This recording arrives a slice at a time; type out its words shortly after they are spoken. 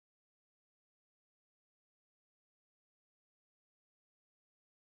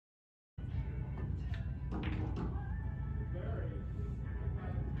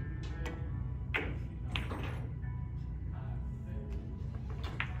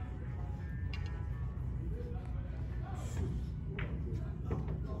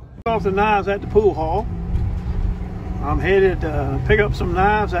off the knives at the pool hall. I'm headed to pick up some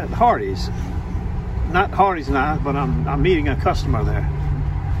knives at Hardy's. Not Hardy's knives, but I'm meeting a customer there.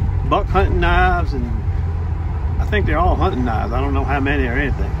 Buck hunting knives, and I think they're all hunting knives. I don't know how many or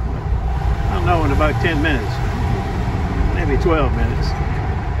anything. I'll know in about 10 minutes, maybe 12 minutes.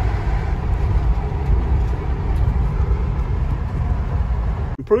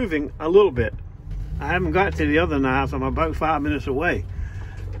 Improving a little bit. I haven't got to the other knives. I'm about 5 minutes away.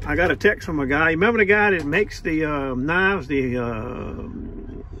 I got a text from a guy. You remember the guy that makes the knives, the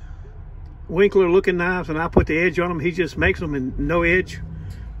Winkler looking knives, and I put the edge on them? He just makes them in no edge.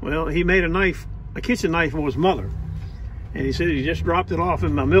 Well, he made a knife, a kitchen knife for his mother. And he said he just dropped it off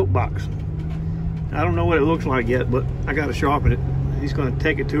in my milk box. I don't know what it looks like yet, but I got to sharpen it. He's going to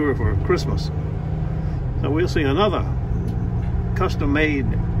take it to her for Christmas. So we'll see another custom-made,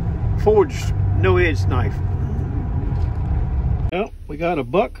 forged, no-edge knife. Well, we got a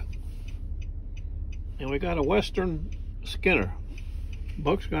buck, and we got a Western Skinner.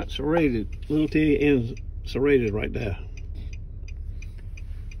 Buck's got serrated, little teeny ends serrated right there.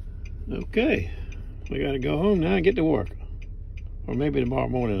 Okay, we got to go home now and get to work. Or maybe tomorrow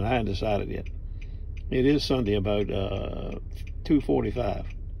morning, I haven't decided yet. It is Sunday, about 2:45.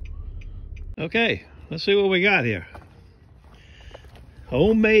 Okay, let's see what we got here.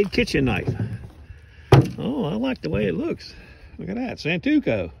 Homemade kitchen knife. Oh, I like the way it looks. Look at that,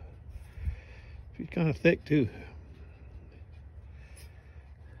 Santuco. She's kind of thick too.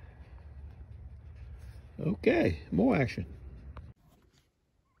 Okay, more action.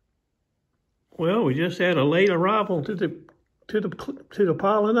 Well, we just had a late arrival to the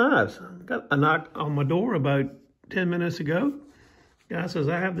pile of knives. Got a knock on my door about 10 minutes ago. Guy says,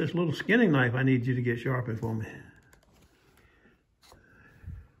 I have this little skinning knife I need you to get sharpened for me.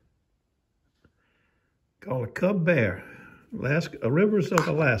 Called a Cub Bear, Rivers of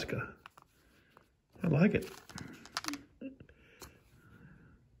Alaska. I like it.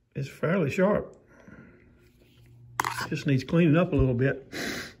 It's fairly sharp. Just needs cleaning up a little bit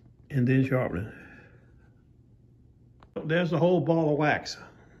and then sharpening. There's the whole ball of wax.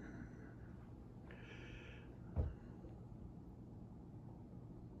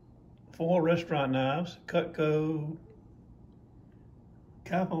 Four restaurant knives: Cutco,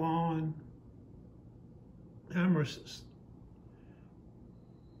 Capelon, Hammers,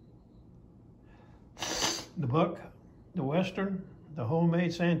 the Buck, the Western, the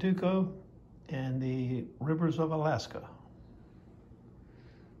homemade Santuco, and the Rivers of Alaska.